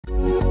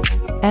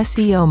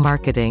SEO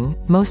marketing,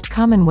 most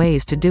common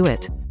ways to do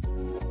it.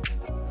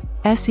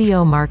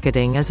 SEO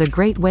marketing is a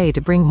great way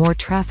to bring more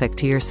traffic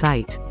to your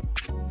site.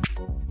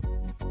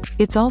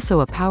 It's also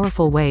a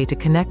powerful way to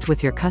connect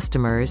with your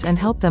customers and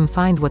help them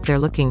find what they're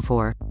looking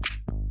for.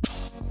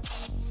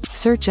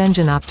 Search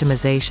engine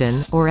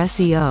optimization, or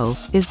SEO,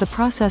 is the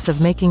process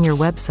of making your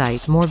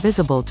website more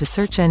visible to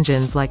search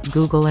engines like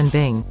Google and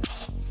Bing.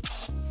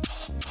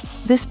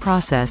 This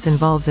process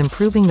involves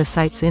improving the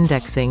site's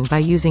indexing by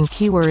using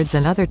keywords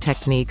and other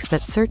techniques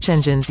that search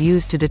engines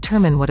use to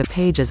determine what a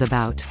page is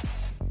about.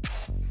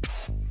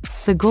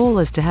 The goal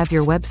is to have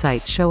your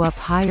website show up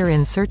higher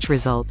in search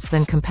results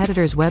than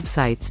competitors'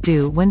 websites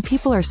do when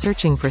people are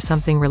searching for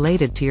something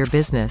related to your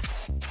business.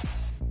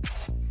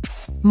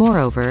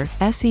 Moreover,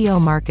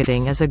 SEO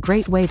marketing is a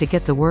great way to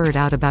get the word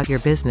out about your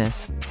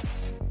business.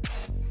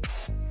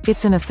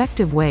 It's an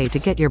effective way to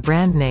get your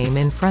brand name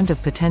in front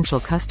of potential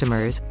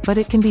customers, but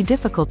it can be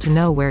difficult to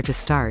know where to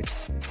start.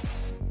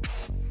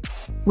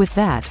 With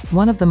that,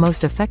 one of the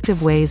most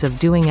effective ways of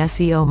doing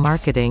SEO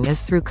marketing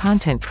is through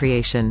content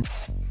creation.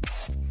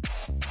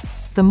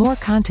 The more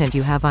content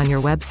you have on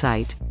your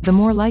website, the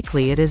more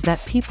likely it is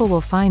that people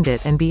will find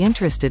it and be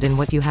interested in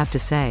what you have to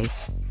say.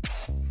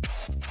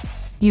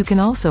 You can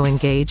also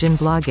engage in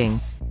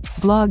blogging.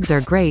 Blogs are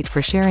great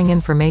for sharing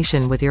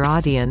information with your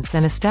audience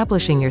and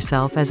establishing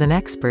yourself as an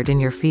expert in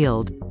your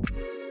field.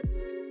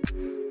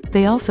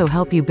 They also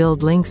help you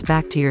build links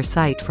back to your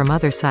site from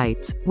other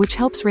sites, which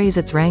helps raise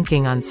its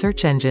ranking on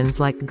search engines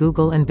like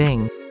Google and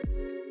Bing.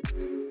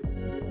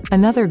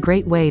 Another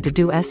great way to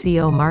do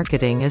SEO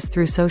marketing is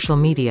through social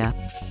media.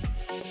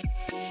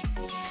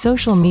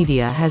 Social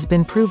media has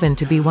been proven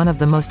to be one of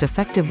the most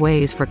effective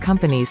ways for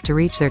companies to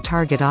reach their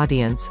target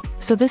audience,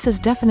 so this is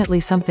definitely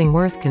something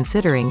worth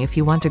considering if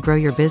you want to grow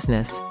your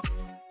business.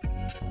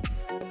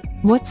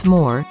 What's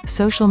more,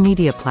 social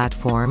media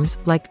platforms,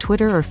 like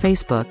Twitter or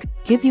Facebook,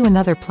 give you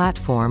another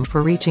platform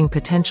for reaching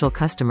potential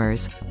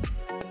customers.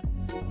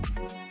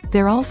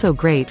 They're also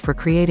great for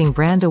creating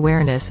brand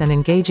awareness and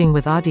engaging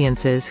with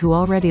audiences who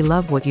already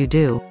love what you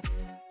do.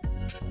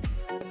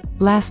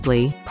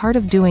 Lastly, part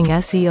of doing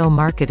SEO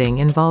marketing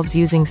involves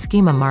using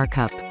schema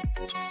markup.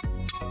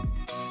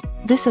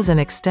 This is an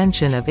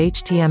extension of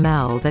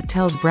HTML that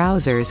tells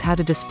browsers how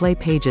to display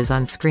pages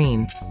on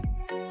screen.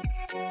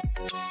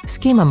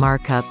 Schema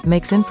markup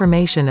makes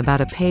information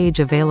about a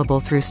page available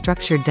through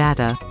structured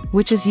data,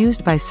 which is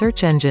used by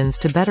search engines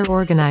to better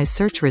organize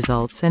search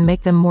results and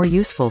make them more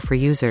useful for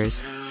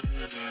users.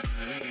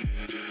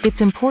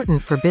 It's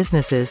important for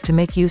businesses to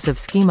make use of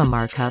schema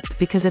markup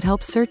because it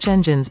helps search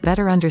engines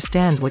better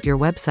understand what your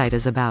website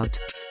is about.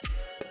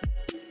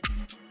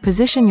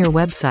 Position your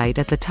website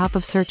at the top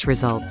of search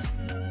results.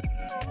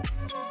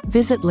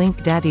 Visit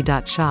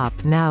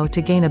linkdaddy.shop now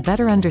to gain a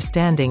better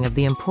understanding of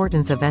the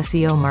importance of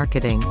SEO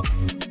marketing.